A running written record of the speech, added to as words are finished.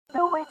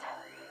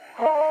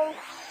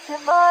What's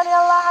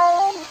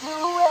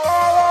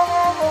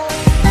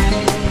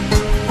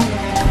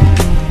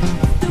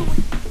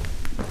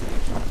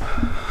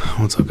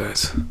up,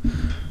 guys?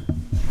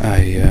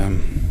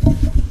 I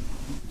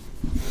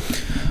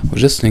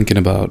was just thinking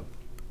about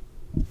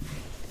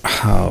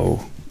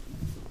how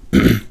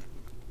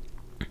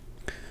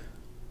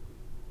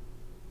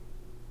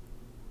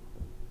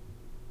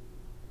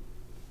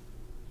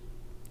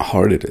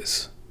hard it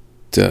is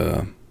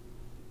to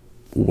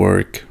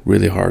work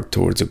really hard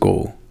towards a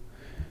goal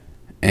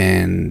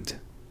and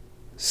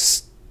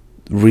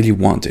really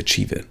want to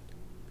achieve it,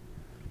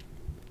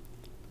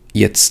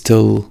 yet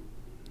still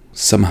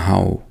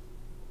somehow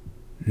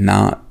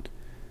not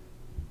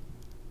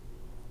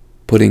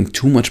putting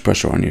too much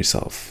pressure on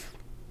yourself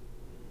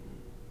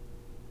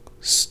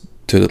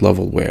to the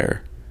level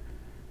where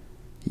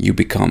you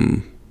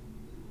become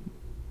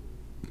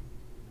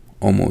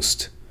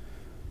almost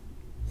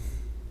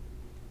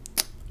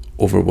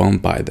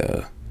overwhelmed by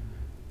the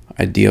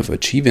idea of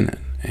achieving it,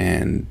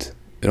 and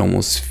it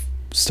almost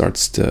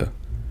starts to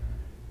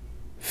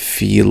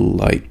feel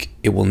like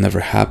it will never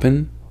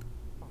happen,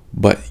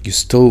 but you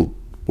still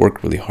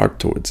work really hard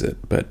towards it,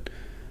 but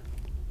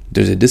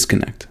there's a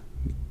disconnect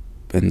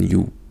and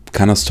you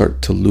kind of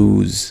start to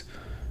lose,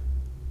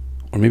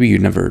 or maybe you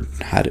never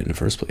had it in the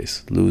first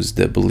place, lose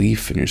the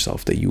belief in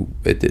yourself that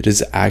it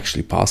is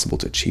actually possible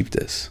to achieve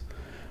this.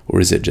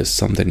 Or is it just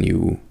something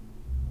you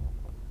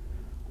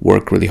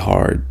work really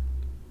hard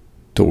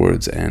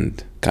towards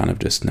and kind of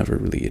just never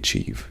really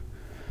achieve?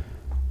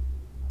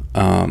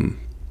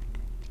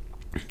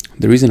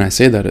 The reason I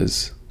say that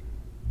is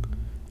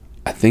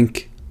I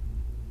think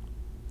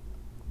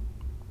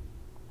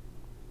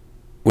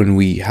when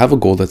we have a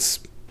goal that's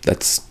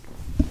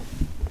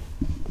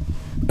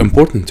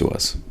important to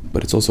us,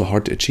 but it's also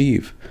hard to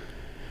achieve,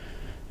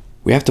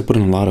 we have to put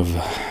in a lot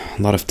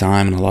of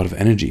time and a lot of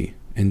energy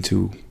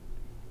into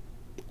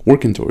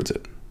working towards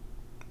it.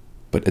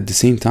 But at the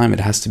same time, it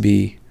has to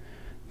be,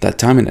 that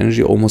time and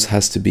energy almost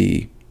has to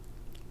be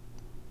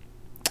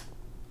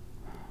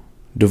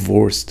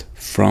divorced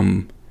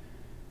from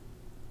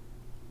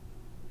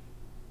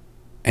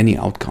any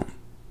outcome.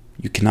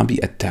 You cannot be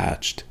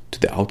attached to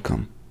the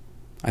outcome,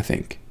 I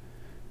think.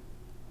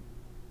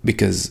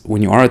 Because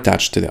when you are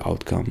attached to the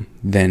outcome,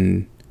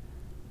 then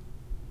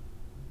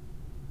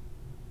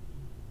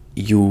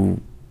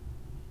you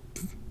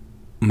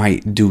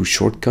might do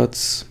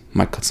shortcuts,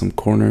 might cut some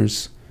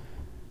corners,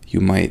 you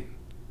might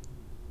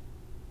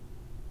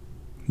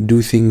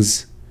do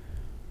things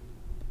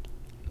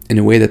in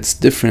a way that's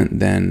different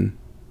than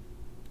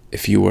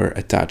if you were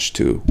attached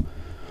to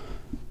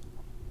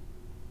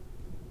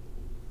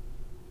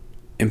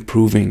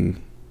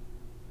improving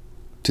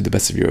to the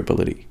best of your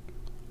ability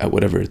at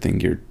whatever it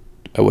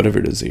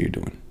is that you're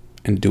doing,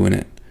 and doing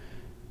it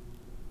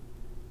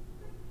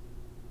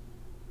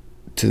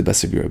to the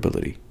best of your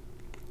ability.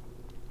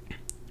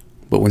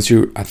 But once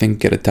you, I think,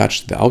 get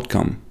attached to the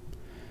outcome,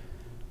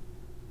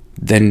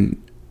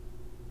 then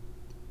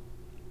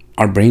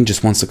our brain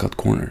just wants to cut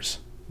corners,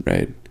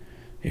 right?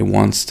 It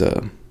wants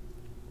to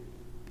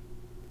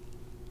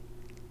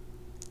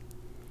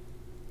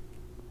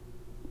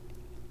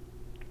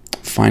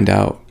find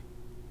out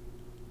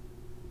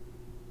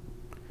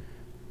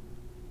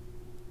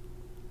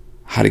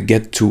how to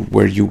get to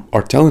where you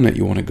are telling it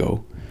you want to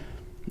go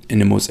in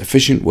the most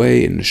efficient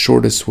way, in the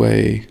shortest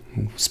way,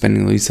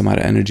 spending the least amount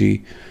of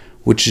energy,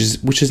 which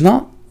is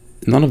not,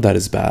 none of that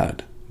is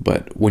bad.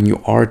 But when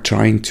you are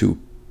trying to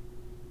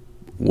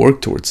work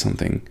towards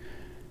something,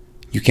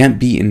 you can't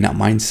be in that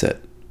mindset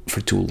for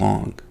too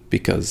long,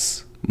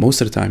 because most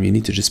of the time you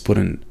need to just put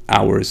in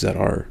hours that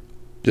are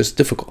just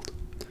difficult.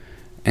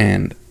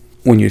 And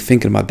when you're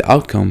thinking about the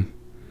outcome,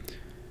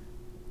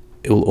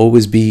 it will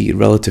always be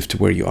relative to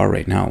where you are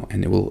right now,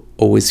 and it will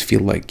always feel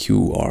like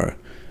you are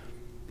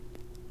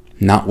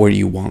not where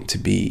you want to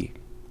be.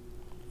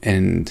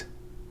 And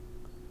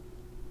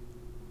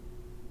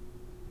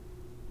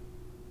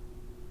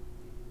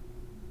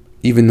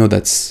even though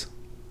that's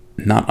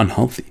not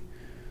unhealthy,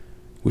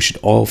 we should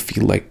all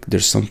feel like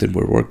there's something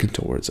we're working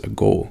towards, a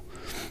goal.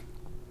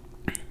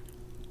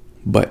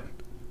 But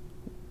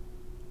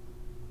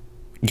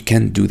you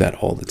can't do that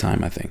all the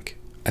time, I think.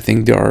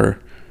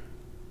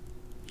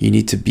 You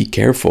need to be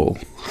careful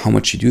how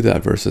much you do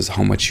that versus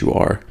how much you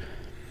are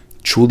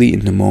truly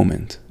in the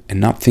moment and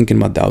not thinking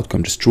about the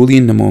outcome, just truly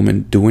in the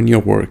moment, doing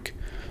your work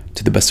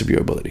to the best of your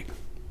ability,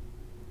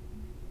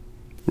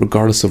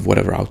 regardless of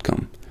whatever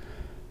outcome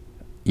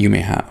you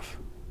may have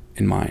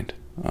in mind.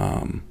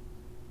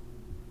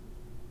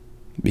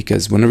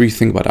 Because whenever you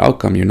think about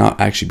outcome, you're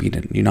not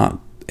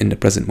in the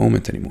present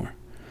moment anymore,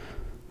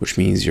 which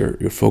means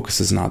your focus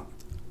is not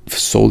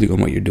solely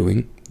on what you're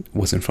doing,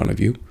 what's in front of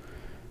you,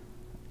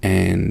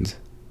 and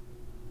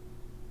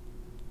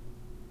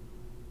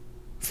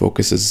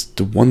focus is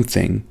the one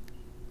thing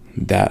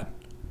that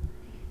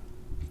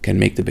can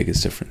make the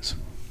biggest difference.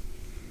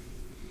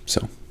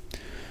 So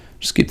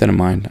just keep that in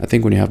mind. I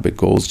think when you have big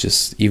goals,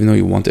 just even though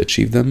you want to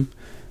achieve them,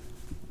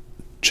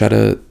 try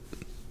to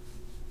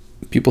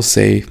people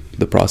say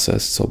the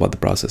process, it's all about the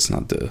process,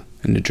 not the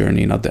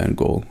journey, not the end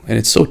goal. And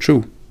it's so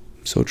true.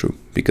 So true.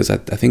 Because I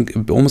think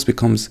it almost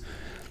becomes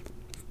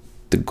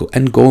the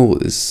end goal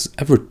it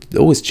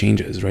always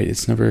changes, right?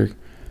 It's never,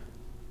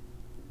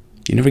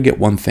 you never get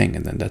one thing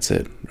and then that's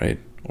it, right?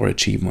 Or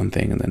achieve one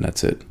thing and then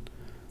that's it.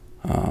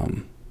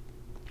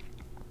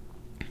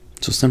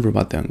 So it's never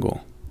about the end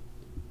goal.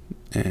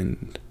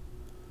 And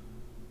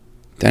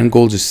the end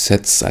goal just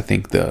sets, I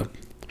think, the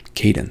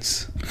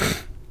cadence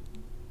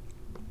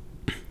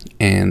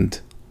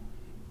and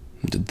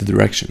the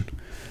direction.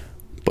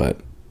 But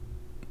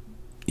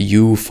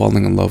you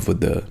falling in love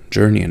with the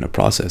journey and the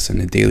process and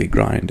the daily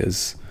grind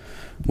is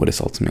what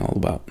it's ultimately all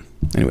about.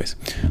 Anyways,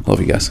 I love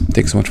you guys.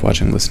 Thanks so much for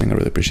watching and listening. I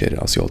really appreciate it.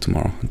 I'll see you all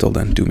tomorrow. Until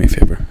then, do me a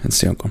favor and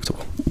stay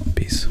uncomfortable.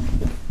 Peace.